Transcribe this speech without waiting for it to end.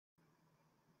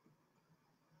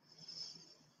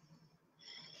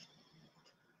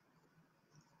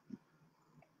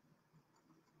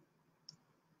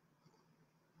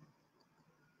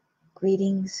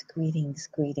Greetings, greetings,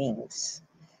 greetings.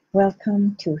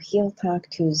 Welcome to HealTalk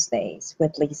Tuesdays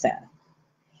with Liza.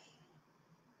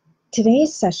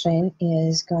 Today's session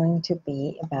is going to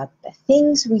be about the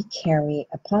things we carry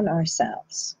upon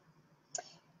ourselves.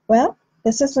 Well,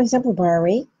 this is Liza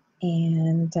Boubari,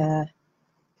 and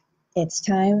it's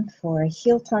time for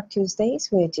HealTalk Tuesdays,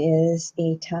 which is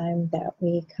a time that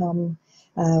we come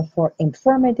for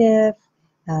informative,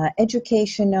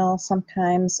 educational,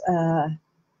 sometimes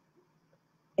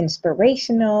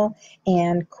inspirational,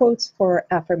 and quotes for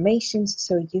affirmations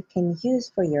so you can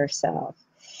use for yourself.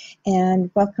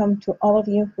 And welcome to all of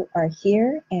you who are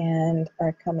here and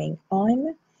are coming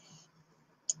on.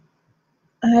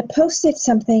 I posted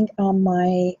something on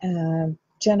my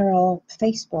general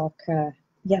Facebook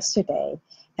yesterday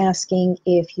asking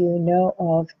if you know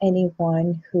of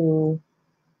anyone who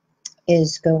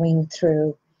is going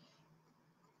through,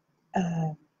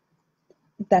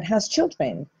 that has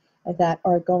children that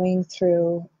are going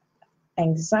through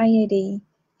anxiety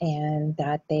and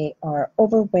that they are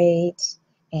overweight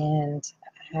and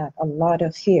have a lot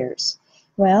of fears.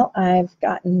 Well, I've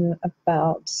gotten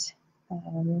about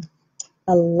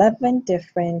 11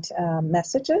 different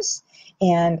messages,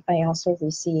 and I also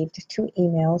received 2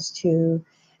 emails to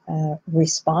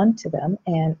respond to them,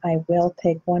 and I will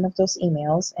pick one of those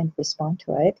emails and respond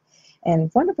to it.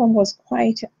 And one of them was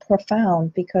quite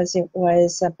profound because it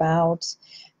was about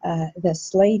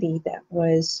this lady that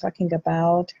was talking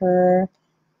about her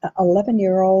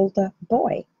 11-year-old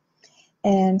boy.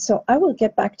 And so I will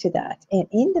get back to that. And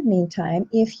in the meantime,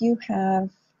 if you have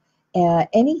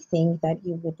anything that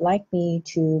you would like me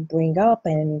to bring up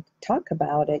and talk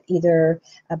about it, either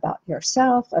about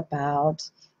yourself, about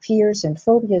fears and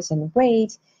phobias and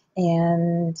weight,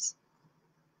 and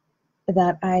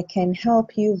that I can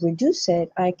help you reduce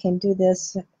it, I can do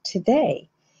this today.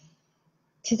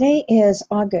 Today is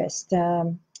August,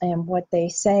 and what they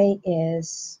say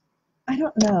is, I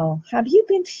don't know, have you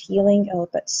been feeling a little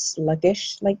bit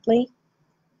sluggish lately?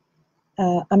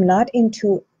 I'm not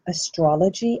into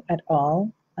astrology at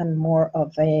all. I'm more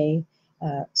of a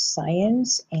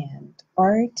science and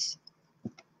art,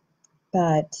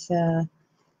 but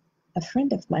a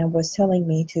friend of mine was telling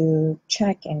me to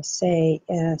check and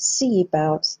see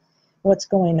about what's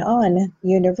going on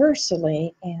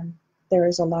universally, and there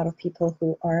is a lot of people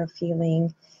who are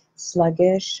feeling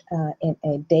sluggish, in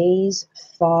a daze,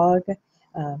 fog,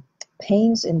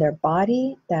 pains in their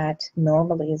body that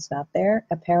normally is not there.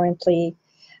 Apparently,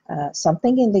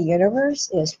 something in the universe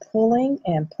is pulling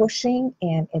and pushing,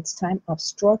 and it's time of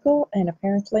struggle, and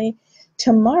apparently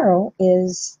tomorrow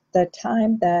is the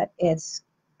time that it's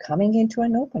coming into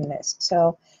an openness.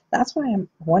 So that's why I'm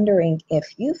wondering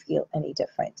if you feel any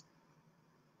different.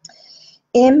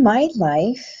 In my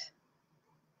life,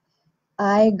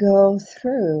 I go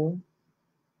through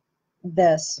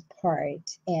this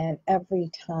part, and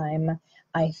every time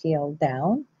I feel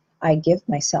down, I give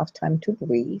myself time to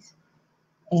breathe.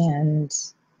 And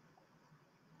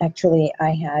actually,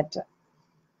 I had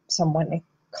someone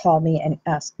call me and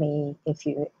ask me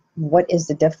what is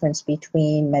the difference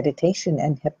between meditation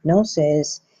and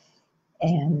hypnosis,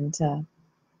 and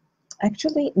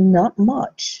actually not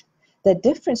much. The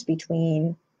difference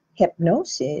between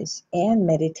hypnosis and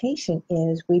meditation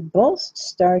is we both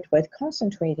start with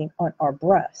concentrating on our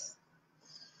breath,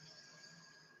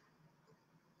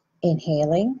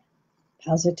 inhaling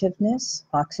positiveness,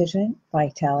 oxygen,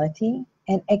 vitality,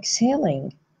 and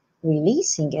exhaling,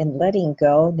 releasing and letting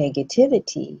go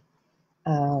negativity,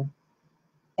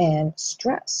 and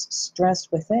stress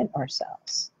within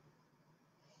ourselves.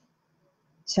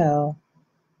 So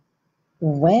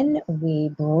when we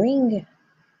bring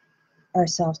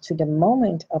ourselves to the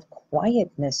moment of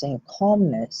quietness and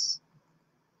calmness,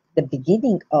 the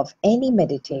beginning of any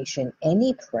meditation,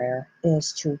 any prayer,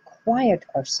 is to quiet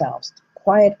ourselves, to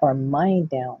quiet our mind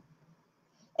down.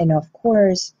 And of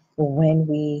course, when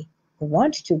we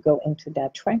want to go into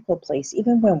that tranquil place,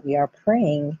 even when we are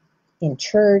praying in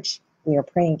church, we are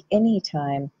praying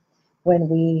anytime, when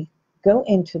we go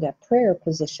into that prayer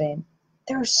position,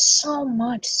 there's so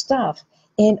much stuff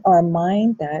in our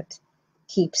mind that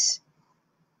keeps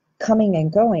coming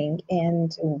and going,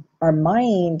 and our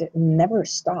mind never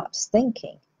stops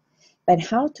thinking. But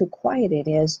how to quiet it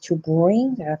is to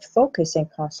bring that focus and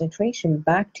concentration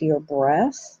back to your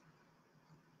breath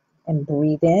and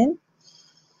breathe in,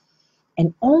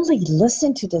 and only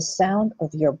listen to the sound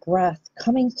of your breath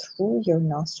coming through your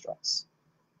nostrils.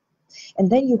 And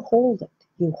then you hold it.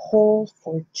 You hold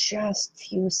for just a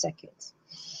few seconds.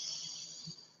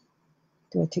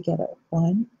 Do it together.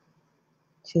 1,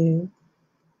 2,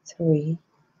 3,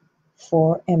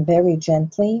 4, and very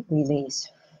gently release.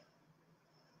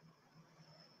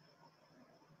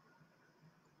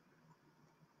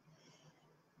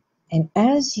 And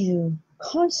as you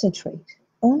concentrate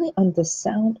only on the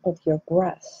sound of your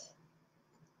breath,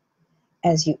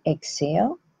 as you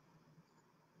exhale,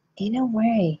 in a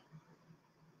way,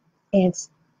 it's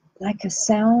like a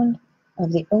sound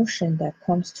of the ocean that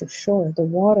comes to shore, the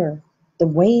water, the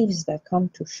waves that come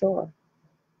to shore.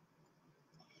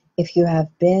 If you have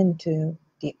been to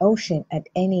the ocean at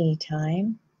any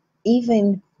time,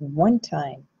 even one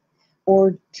time,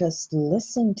 or just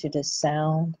listen to the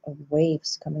sound of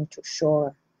waves coming to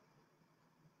shore,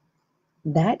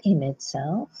 that in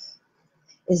itself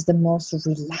is the most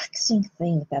relaxing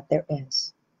thing that there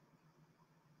is.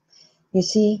 You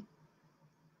see,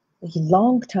 a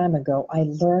long time ago, I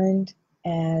learned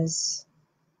as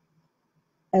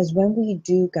when we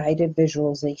do guided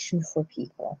visualization for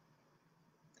people,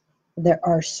 there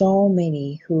are so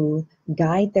many who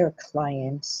guide their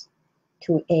clients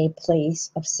to a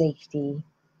place of safety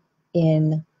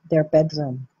in their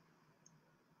bedroom,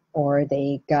 or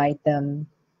they guide them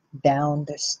down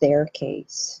the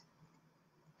staircase.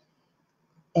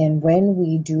 And when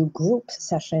we do group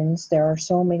sessions, there are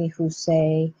so many who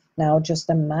say, now just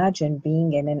imagine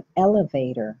being in an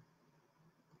elevator.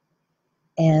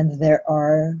 And there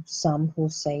are some who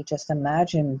say, just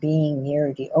imagine being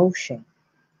near the ocean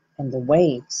and the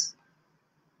waves.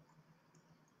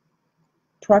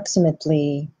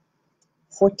 Approximately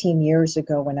 14 years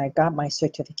ago, when I got my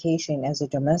certification as a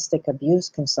domestic abuse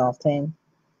consultant,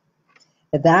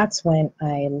 that's when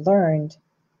I learned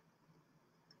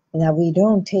that we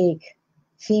don't take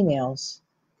females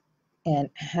and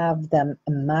have them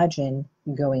imagine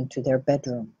going to their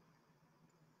bedroom.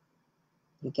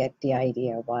 You get the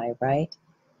idea why, right?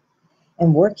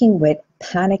 And working with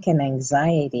panic and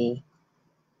anxiety,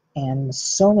 and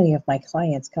so many of my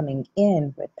clients coming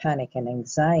in with panic and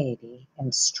anxiety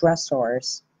and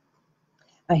stressors,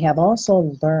 I have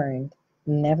also learned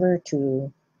never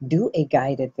to do a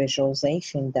guided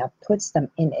visualization that puts them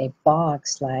in a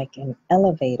box like an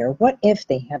elevator. What if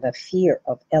they have a fear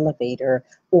of elevator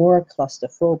or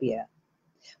claustrophobia?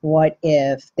 What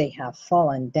if they have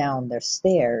fallen down the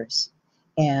stairs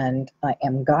and I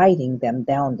am guiding them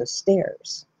down the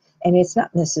stairs? And it's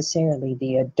not necessarily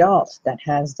the adult that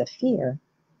has the fear,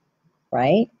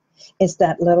 right? It's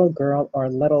that little girl or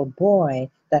little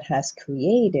boy that has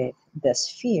created this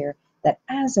fear, that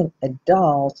as an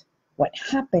adult, what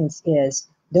happens is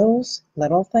those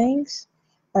little things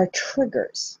are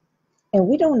triggers. And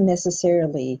we don't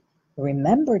necessarily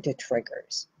remember the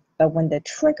triggers, but when the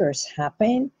triggers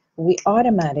happen, we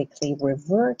automatically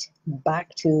revert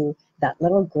back to that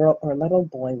little girl or little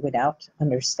boy without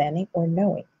understanding or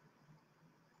knowing.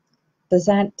 Does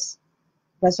that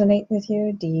resonate with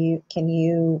you? Can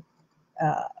you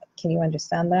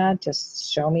understand that?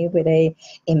 Just show me with a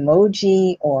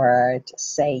emoji, or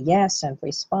just say yes and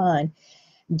respond.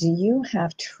 Do you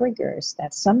have triggers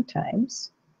that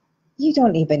sometimes you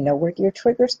don't even know where your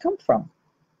triggers come from?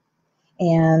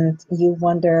 And you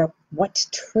wonder what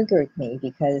triggered me,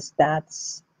 because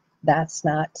that's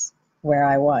not where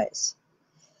I was.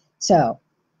 So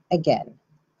again,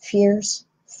 fears,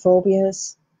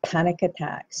 phobias, panic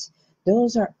attacks,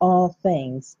 those are all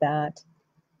things that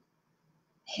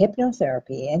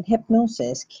hypnotherapy and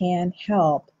hypnosis can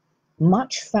help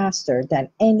much faster than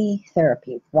any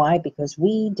therapy. Why? Because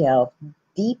we delve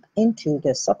deep into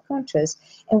the subconscious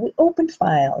and we open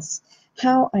files.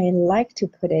 How I like to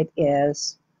put it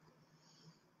is,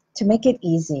 to make it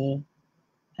easy,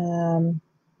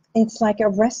 it's like a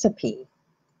recipe.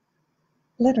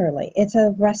 Literally, it's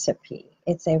a recipe.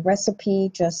 It's a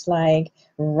recipe, just like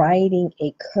writing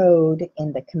a code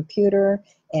in the computer,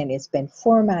 and it's been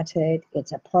formatted.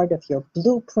 It's a part of your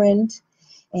blueprint.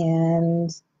 And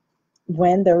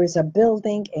when there is a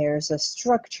building, there's a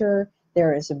structure,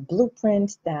 there is a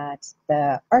blueprint that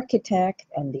the architect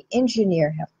and the engineer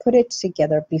have put it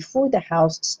together before the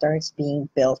house starts being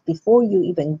built. Before you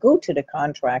even go to the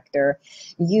contractor,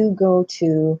 you go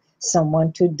to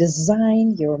someone to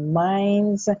design your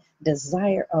mind's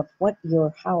desire of what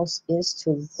your house is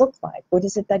to look like. What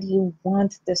is it that you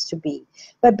want this to be?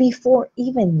 But before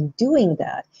even doing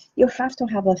that, you have to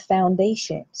have a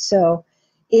foundation. So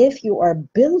if you are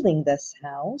building this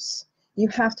house, you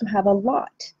have to have a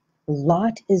lot.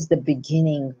 Lot is the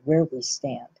beginning where we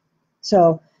stand.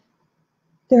 So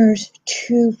there's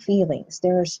two feelings.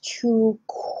 There's two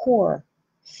core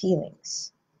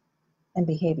feelings and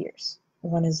behaviors.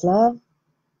 One is love,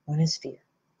 one is fear.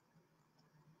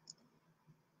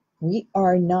 We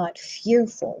are not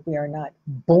fearful. We are not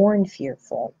born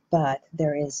fearful, but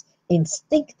there is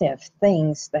instinctive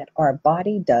things that our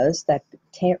body does that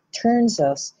turns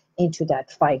us into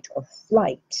that fight or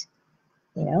flight.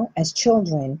 You know, as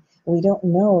children, We don't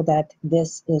know that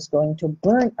this is going to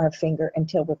burn our finger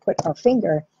until we put our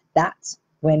finger. That's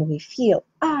when we feel,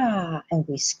 ah, and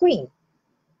we scream.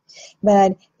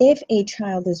 But if a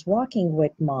child is walking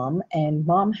with mom and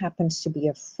mom happens to be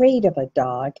afraid of a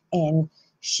dog and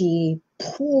she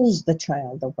pulls the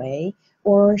child away,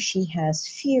 or she has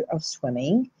fear of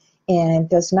swimming and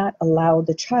does not allow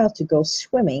the child to go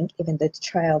swimming, even though the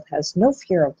child has no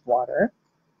fear of water,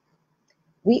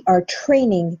 we are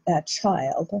training that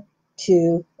child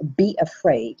to be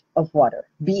afraid of water,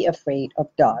 be afraid of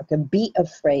dog, and be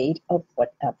afraid of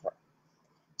whatever.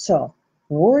 So,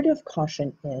 word of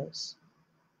caution is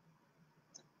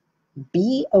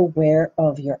be aware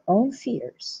of your own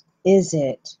fears. Is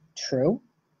it true?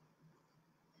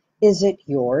 Is it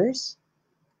yours?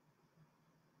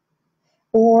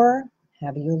 Or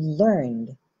have you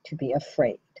learned to be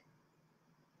afraid?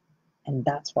 And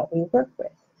that's what we work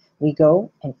with. We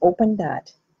go and open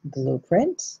that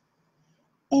blueprint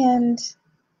and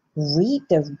read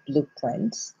the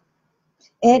blueprint.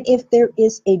 And if there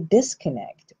is a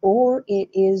disconnect or it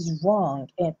is wrong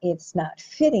and it's not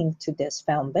fitting to this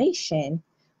foundation,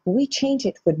 we change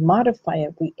it, we modify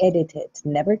it, we edit it,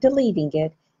 never deleting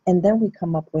it, and then we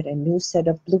come up with a new set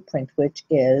of blueprint, which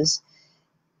is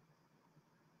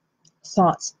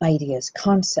thoughts, ideas,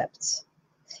 concepts,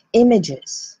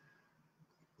 images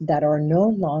that are no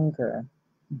longer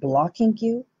blocking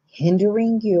you,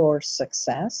 hindering your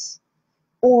success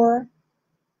or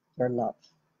your love.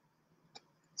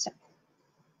 So,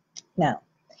 now,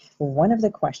 one of the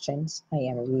questions, I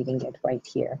am reading it right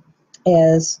here,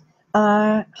 is,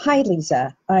 hi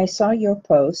Liza, I saw your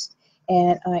post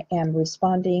and I am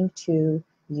responding to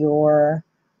your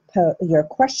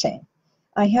question.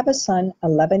 I have a son,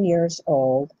 11 years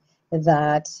old,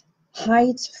 that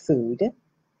hides food,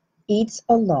 eats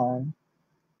alone,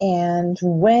 and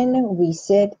when we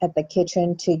sit at the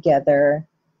kitchen together,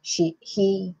 he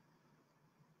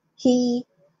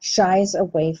shies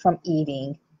away from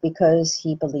eating because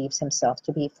he believes himself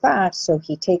to be fat, so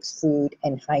he takes food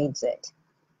and hides it.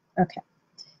 Okay,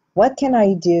 what can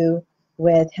I do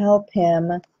with help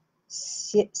him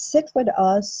sit with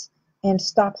us and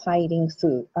stop hiding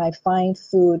food? I find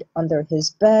food under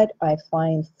his bed. I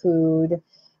find food,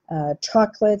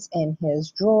 chocolates in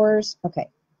his drawers. Okay,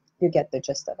 you get the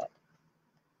gist of it.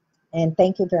 And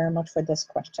thank you very much for this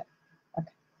question.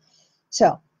 Okay,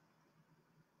 so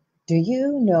do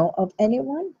you know of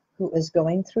anyone who is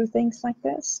going through things like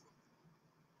this?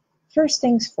 First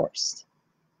things first.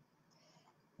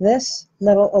 This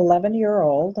little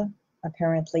 11-year-old,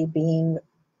 apparently being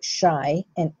shy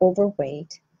and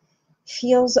overweight,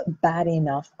 feels bad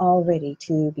enough already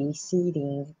to be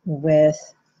sitting with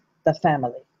the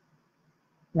family.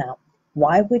 Now,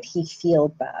 why would he feel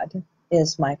bad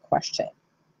is my question.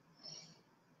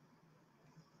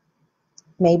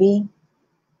 Maybe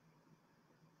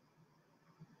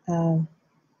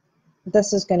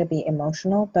this is going to be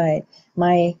emotional, but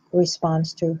my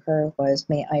response to her was,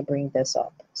 may I bring this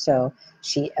up? So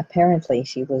she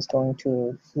was going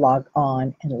to log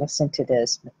on and listen to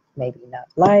this, maybe not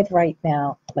live right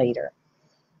now, later.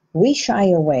 We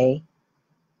shy away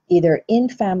either in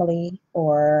family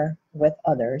or with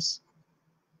others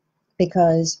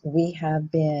because we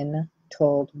have been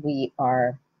told we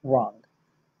are wrong.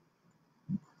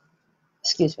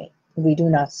 Excuse me. We do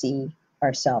not see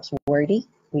ourselves worthy.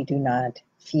 We do not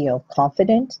feel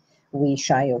confident. We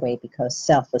shy away because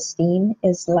self-esteem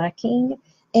is lacking,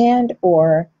 and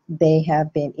or they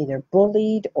have been either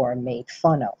bullied or made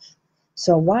fun of.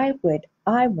 So why would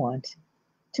I want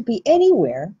to be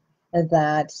anywhere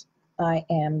that I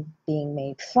am being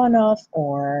made fun of,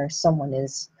 or someone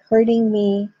is hurting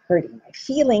me, hurting my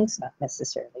feelings, not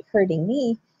necessarily hurting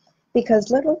me,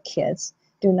 because little kids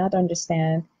do not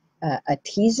understand a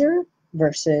teaser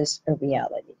versus a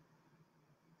reality.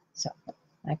 So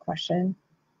my question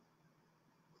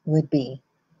would be,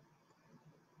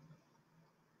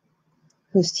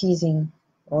 who's teasing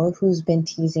or who's been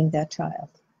teasing that child?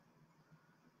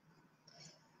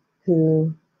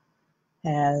 Who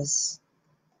has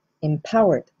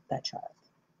empowered that child?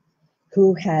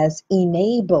 Who has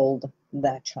enabled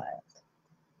that child?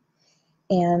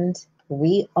 And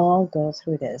we all go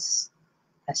through this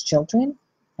as children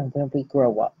and when we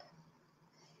grow up.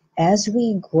 As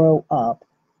we grow up,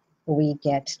 we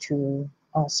get to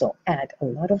also add a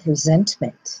lot of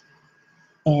resentment.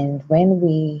 And when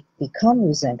we become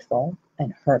resentful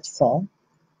and hurtful,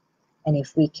 and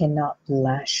if we cannot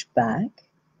lash back,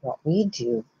 what we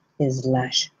do is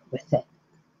lash within.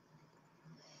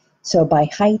 So by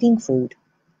hiding food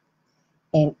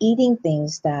and eating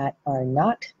things that are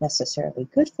not necessarily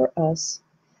good for us,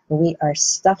 we are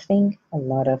stuffing a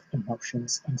lot of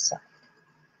emotions inside.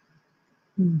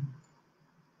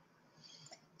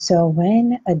 So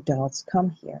when adults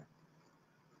come here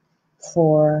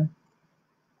for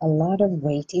a lot of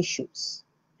weight issues,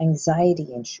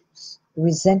 anxiety issues,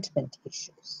 resentment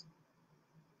issues,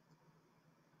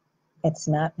 it's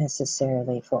not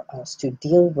necessarily for us to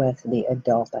deal with the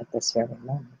adult at this very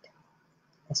moment.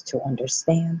 It's to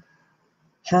understand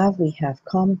how we have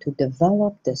come to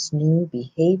develop this new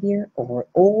behavior or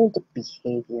old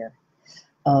behavior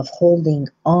of holding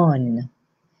on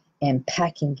and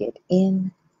packing it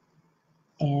in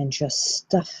and just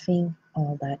stuffing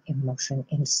all that emotion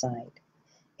inside,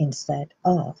 instead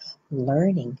of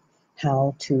learning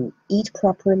how to eat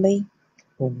properly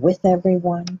with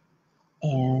everyone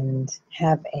and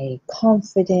have a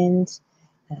confident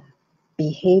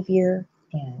behavior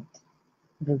and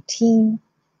routine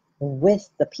with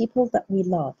the people that we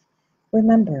love.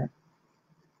 Remember,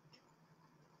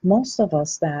 most of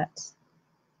us that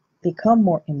become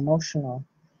more emotional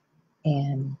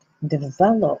and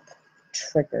develop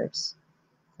triggers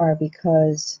are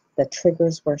because the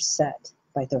triggers were set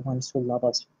by the ones who love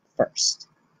us first.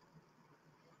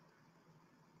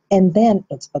 And then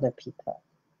it's other people.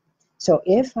 So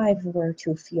if I were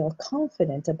to feel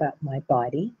confident about my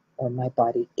body or my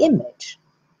body image,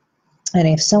 and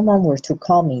if someone were to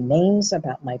call me names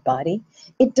about my body,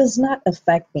 it does not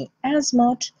affect me as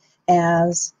much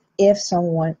as if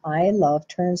someone I love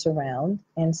turns around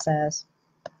and says,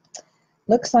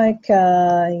 looks like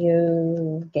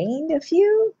you gained a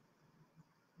few?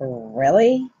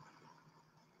 Really?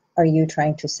 Are you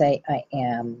trying to say I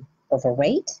am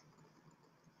overweight?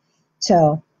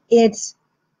 So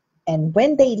and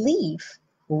when they leave,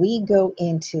 we go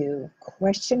into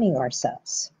questioning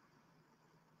ourselves.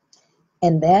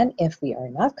 And then if we are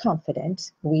not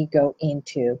confident, we go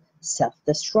into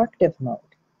self-destructive mode.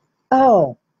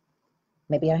 Oh,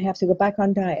 maybe I have to go back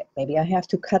on diet. Maybe I have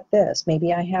to cut this.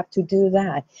 Maybe I have to do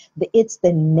that. It's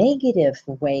the negative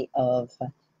way of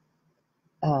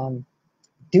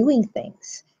doing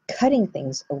things, cutting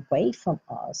things away from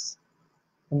us.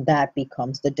 And that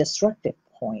becomes the destructive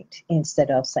point,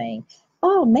 instead of saying,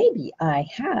 oh, maybe I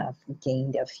have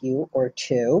gained a few or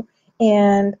two,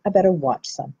 and I better watch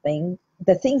something.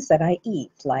 The things that I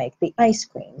eat, like the ice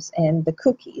creams and the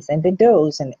cookies and the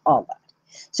doughs and all that.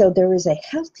 So there is a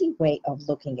healthy way of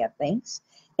looking at things,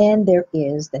 and there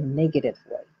is the negative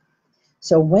way.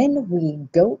 So when we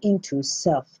go into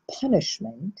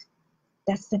self-punishment,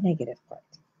 that's the negative part.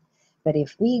 But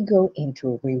if we go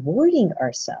into rewarding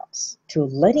ourselves, to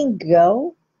letting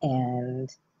go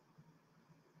and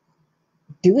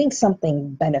doing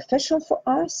something beneficial for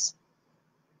us,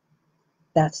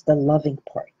 that's the loving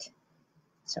part.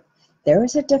 So there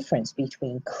is a difference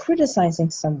between criticizing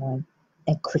someone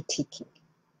and critiquing.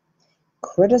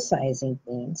 Criticizing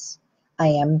means I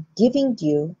am giving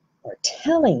you or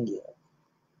telling you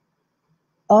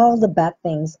all the bad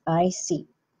things I see.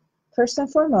 First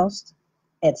and foremost,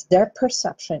 it's their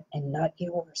perception and not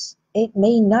yours. It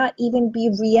may not even be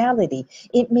reality.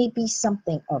 It may be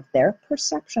something of their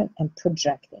perception and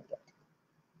projecting it.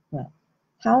 Well,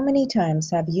 how many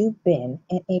times have you been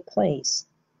in a place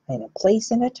and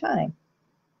a time,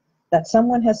 that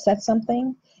someone has said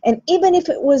something, and even if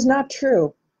it was not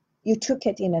true, you took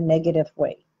it in a negative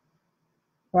way,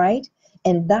 right?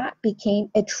 And that became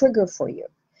a trigger for you.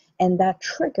 And that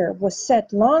trigger was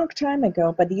set long time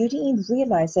ago, but you didn't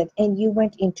realize it, and you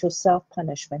went into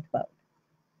self-punishment mode.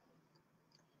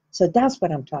 So that's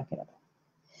what I'm talking about.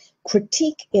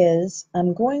 Critique is,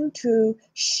 I'm going to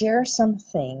share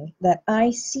something that I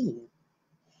see,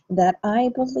 that I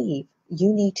believe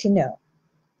you need to know.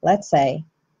 Let's say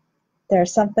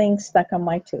there's something stuck on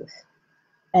my tooth,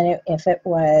 and if it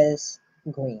was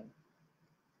green,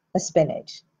 a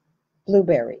spinach,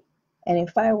 blueberry, and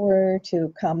if I were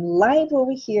to come live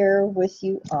over here with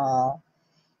you all,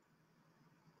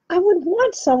 I would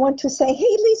want someone to say,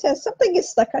 hey, Lisa, something is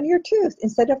stuck on your tooth,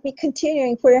 instead of me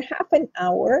continuing for a half an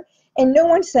hour and no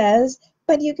one says,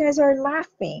 but you guys are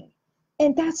laughing.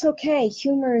 And that's okay.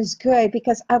 Humor is good,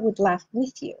 because I would laugh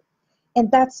with you. And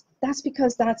that's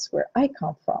because that's where I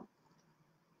come from.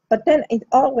 But then it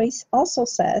always also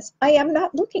says, I am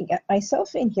not looking at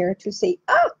myself in here to say,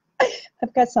 oh,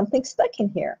 I've got something stuck in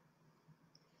here.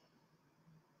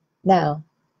 Now,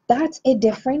 that's a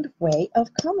different way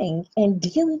of coming and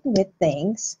dealing with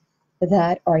things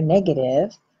that are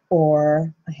negative,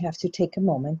 or I have to take a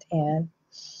moment and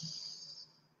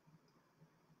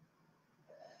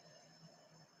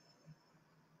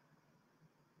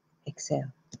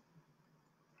exhale.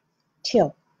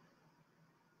 Chill.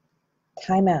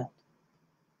 Time out.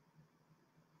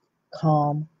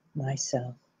 Calm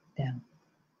myself down.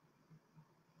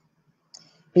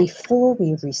 Before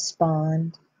we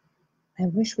respond, I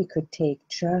wish we could take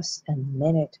just a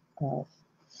minute of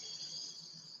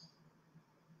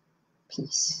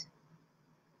peace.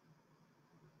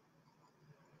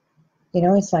 You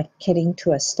know, it's like getting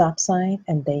to a stop sign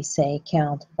and they say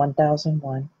count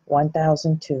 1001,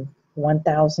 1002,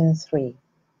 1003,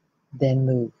 then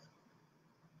move.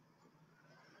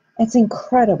 It's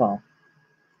incredible.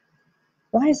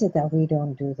 Why is it that we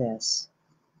don't do this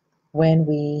when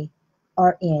we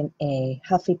are in a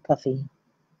huffy puffy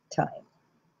time?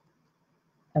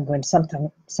 And when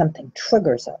something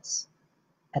triggers us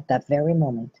at that very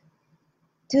moment,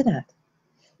 do that.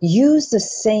 Use the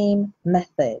same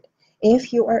method.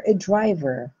 If you are a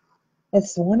driver,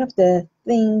 it's one of the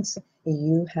things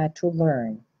you had to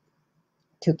learn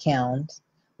to count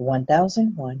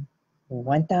 1001,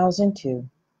 1002,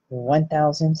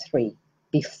 1003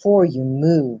 before you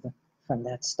move from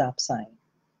that stop sign.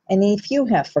 And if you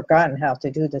have forgotten how to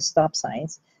do the stop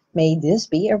signs, may this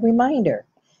be a reminder.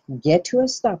 Get to a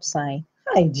stop sign.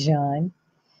 Hi, John.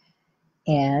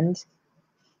 And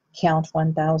count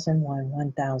 1001,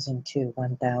 1002,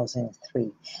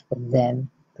 1003. Then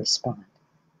respond.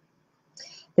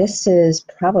 This is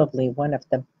probably one of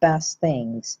the best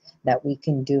things that we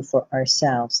can do for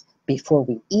ourselves before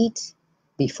we eat,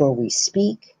 before we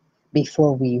speak,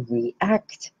 before we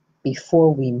react,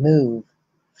 before we move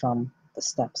from the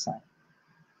stop sign.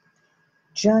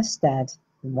 Just that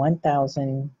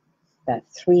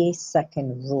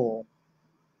 3-second rule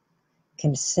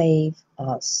can save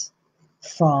us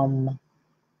from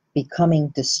becoming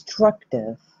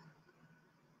destructive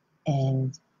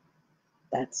and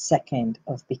that second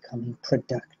of becoming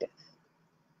productive.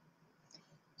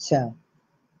 So,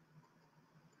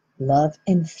 love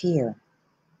and fear.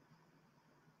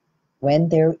 When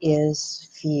there is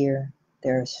fear,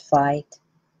 there's fight,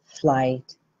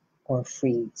 flight, or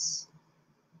freeze.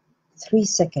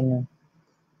 3-second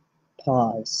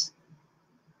pause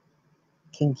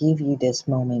can give you this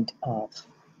moment of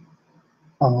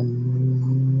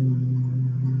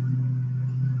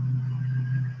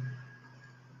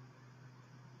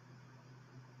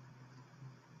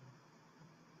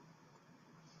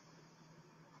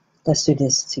Let's do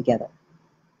this together.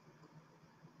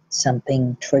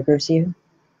 Something triggers you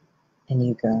and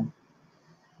you go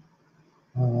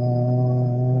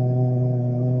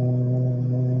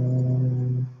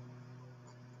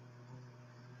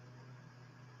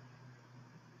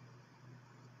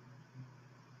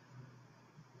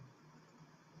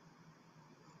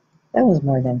That was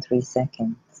more than 3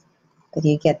 seconds, but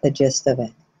you get the gist of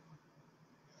it.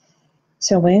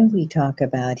 So when we talk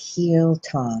about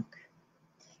HealTalk,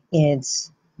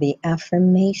 it's the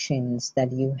affirmations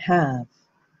that you have,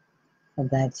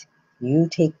 that you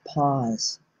take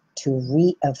pause to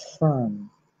reaffirm,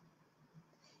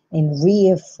 and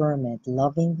reaffirm it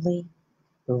lovingly,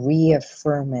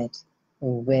 reaffirm it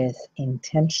with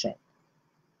intention.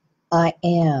 I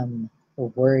am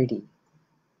worthy.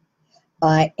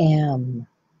 I am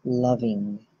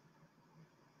loving.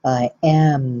 I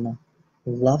am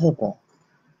lovable.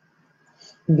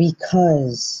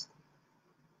 Because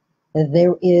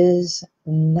there is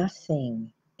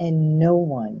nothing and no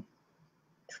one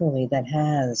truly that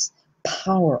has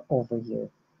power over you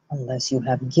unless you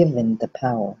have given the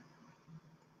power.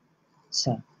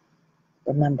 So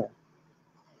remember,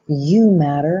 you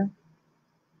matter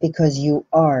because you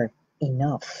are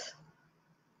enough.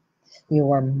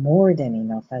 You are more than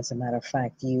enough. As a matter of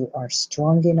fact, you are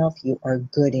strong enough, you are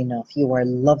good enough, you are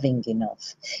loving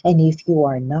enough. And if you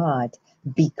are not,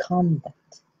 become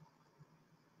that.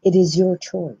 It is your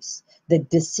choice. The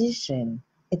decision,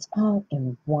 it's all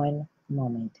in one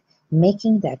moment.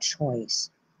 Making that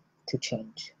choice to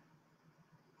change.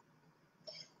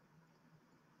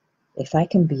 If I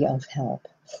can be of help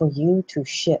for you to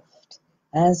shift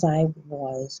as I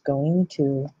was going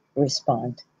to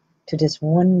respond to this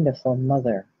wonderful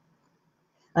mother,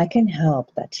 I can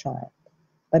help that child.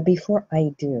 But before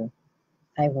I do,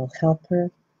 I will help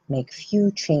her make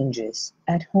few changes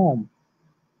at home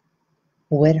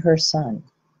with her son,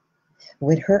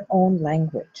 with her own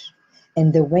language,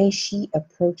 and the way she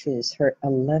approaches her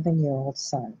 11-year-old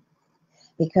son,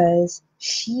 because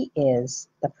she is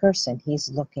the person he's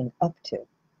looking up to.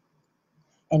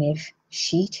 And if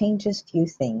she changes few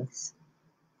things,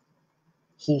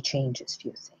 he changes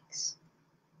few things.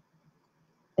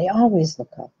 They always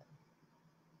look up.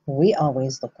 We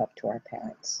always look up to our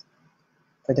parents,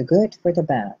 for the good, for the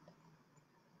bad.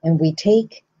 And we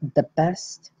take the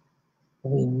best,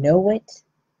 we know it,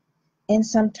 and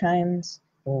sometimes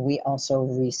we also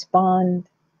respond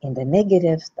In the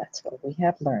negative, that's what we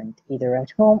have learned, either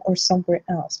at home or somewhere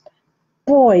else.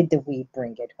 Boy, do we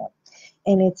bring it home.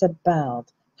 And it's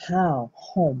about how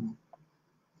home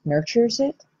nurtures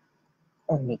it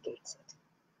or negates it.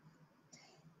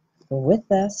 With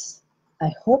this,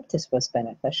 I hope this was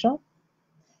beneficial.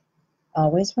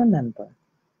 Always remember,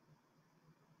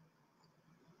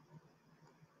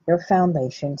 your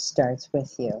foundation starts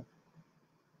with you.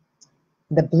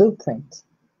 The blueprint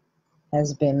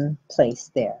has been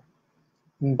placed there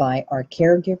by our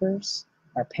caregivers,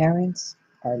 our parents,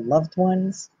 our loved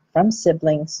ones, from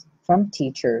siblings, from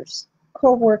teachers,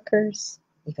 co-workers,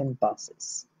 even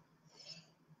bosses.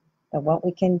 But what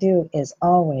we can do is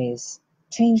always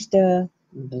change the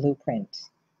blueprint.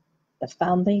 The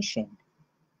foundation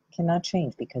cannot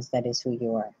change because that is who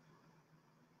you are.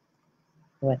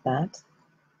 With that,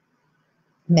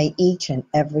 may each and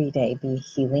every day be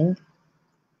healing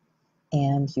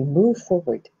and you move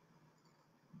forward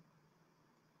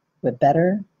with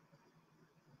better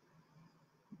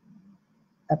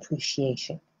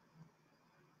appreciation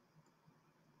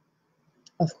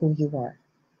of who you are,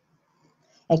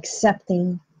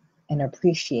 accepting and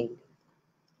appreciating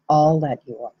all that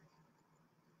you are.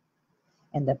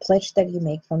 And the pledge that you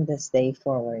make from this day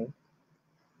forward,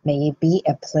 may it be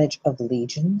a pledge of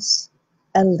allegiance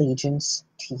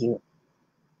to you,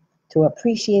 to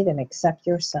appreciate and accept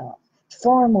yourself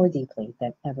far more deeply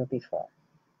than ever before.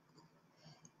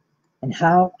 And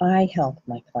how I help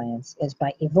my clients is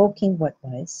by evoking what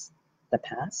was the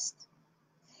past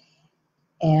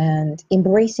and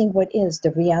embracing what is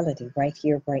the reality right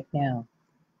here, right now,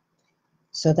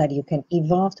 so that you can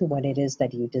evolve to what it is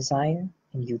that you desire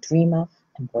and you dream of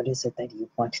and what is it that you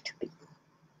want to be.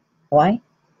 Why?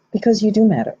 Because you do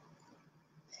matter.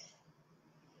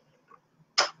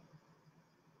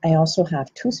 I also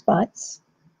have 2 spots,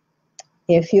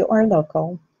 if you are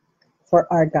local, for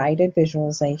our guided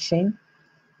visualization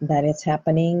that is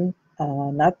happening.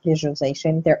 Not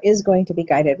visualization, there is going to be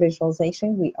guided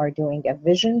visualization. We are doing a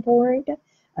vision board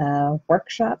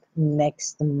workshop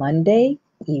next Monday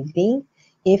evening.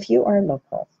 If you are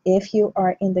local, if you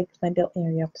are in the Glendale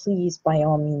area, please by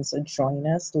all means join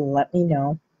us. Let me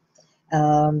know.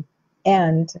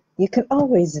 And you can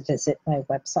always visit my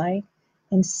website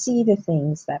and see the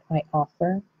things that I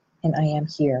offer, and I am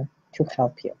here to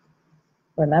help you.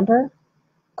 Remember,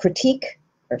 critique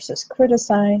versus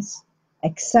criticize,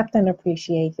 accept and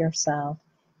appreciate yourself,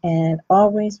 and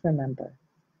always remember,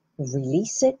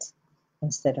 release it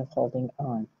instead of holding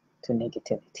on to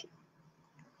negativity.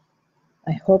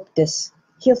 I hope this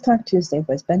Heal Talk Tuesday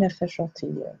was beneficial to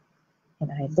you,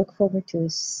 and I look forward to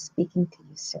speaking to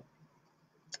you soon.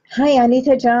 Hi,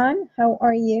 Anita John. How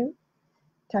are you?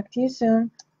 Talk to you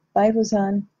soon. Bye,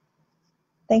 Roseanne.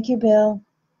 Thank you, Bill.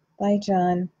 Bye,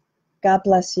 John. God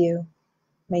bless you.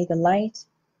 May the light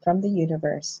from the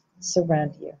universe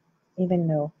surround you, even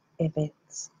though if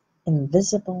it's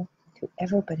invisible to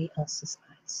everybody else's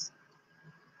eyes.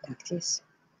 Talk to you soon.